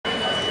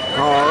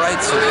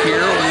minutes. Here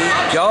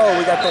we go.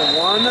 We got the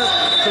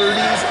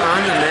 130s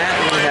on the mat.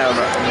 We have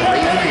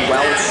Braedon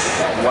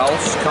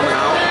Welsh coming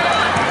out.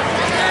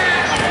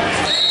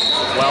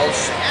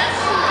 Welsh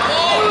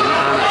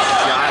on a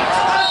shot.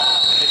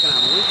 Taking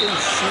on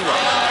Shulaw.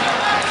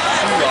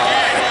 Shulaw,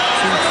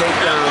 2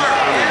 takedowns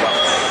on the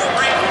Welsh.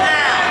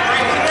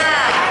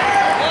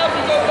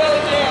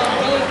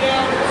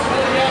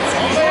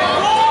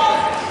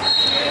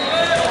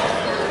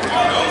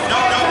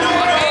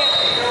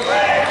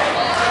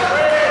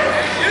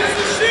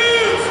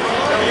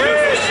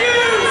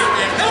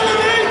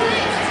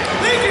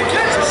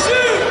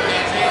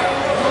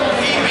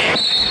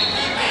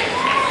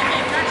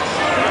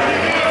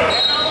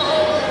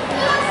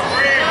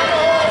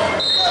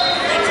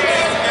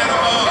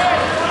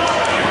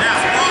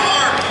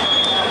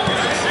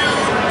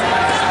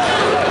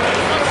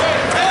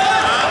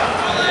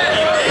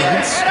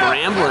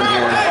 Scrambling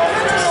here.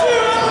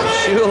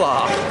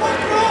 Shulaw.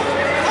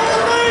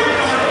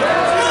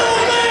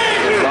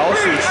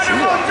 Welsh and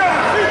Shulaw.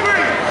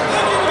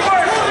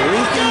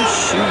 Lincoln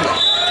Shulaw.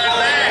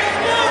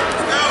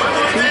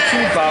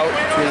 2-2 bout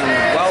between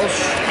Welsh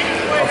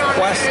of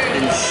Quest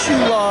and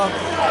Shulaw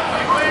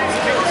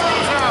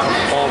of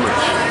Palmer.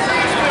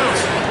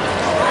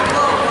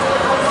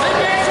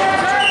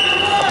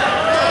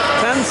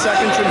 10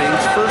 seconds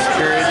remains. First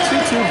period.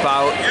 2-2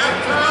 bout.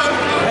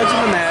 Edge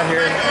of the mat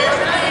here.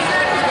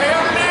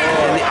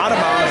 And the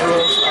out-of-bounds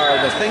rules are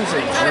the things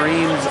that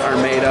dreams are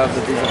made of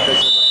that these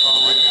officials are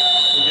calling.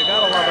 And you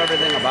gotta love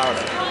everything about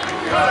it.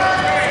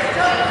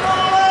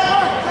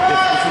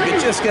 If you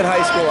could just get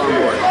high school on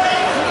board.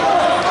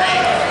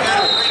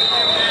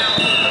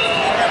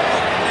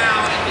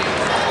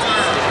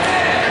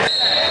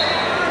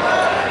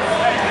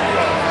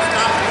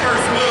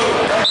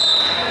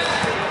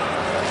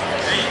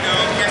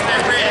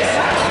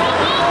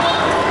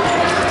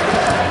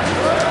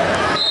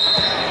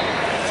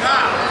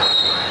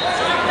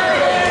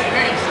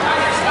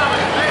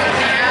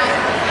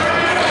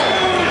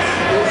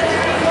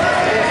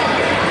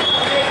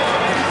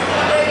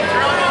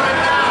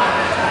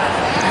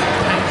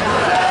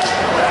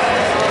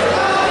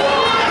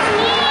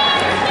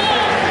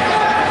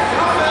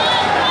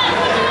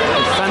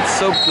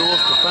 Soap duels,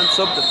 defend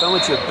soap, defend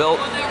what you have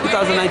built.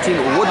 2019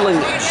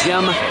 Woodland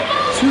Gym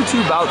 2-2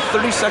 bout,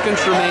 30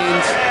 seconds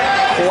remains.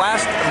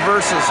 Quest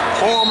versus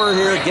Palmer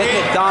here, getting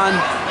it done.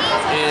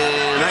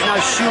 And right now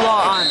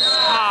Shulaw on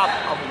top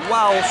of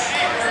Welsh.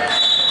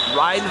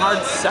 Riding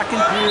hard,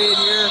 second period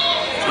here.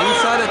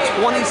 Inside of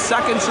 20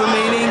 seconds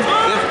remaining,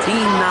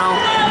 15 now.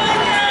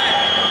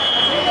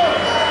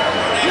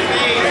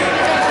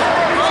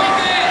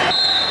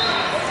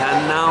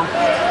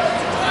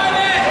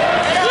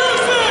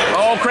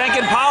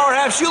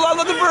 Shulaw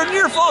looking for a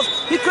near fall.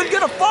 He couldn't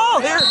get a fall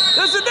here.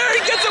 There's it there.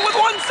 He gets it with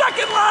 1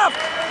 second left.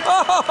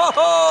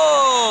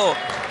 Oh!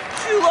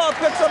 Shulaw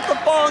picks up the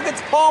ball and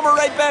gets Palmer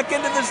right back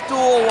into this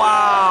duel.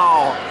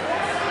 Wow.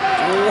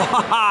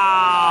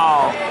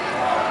 Wow.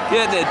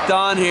 Getting it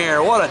done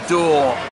here. What a duel.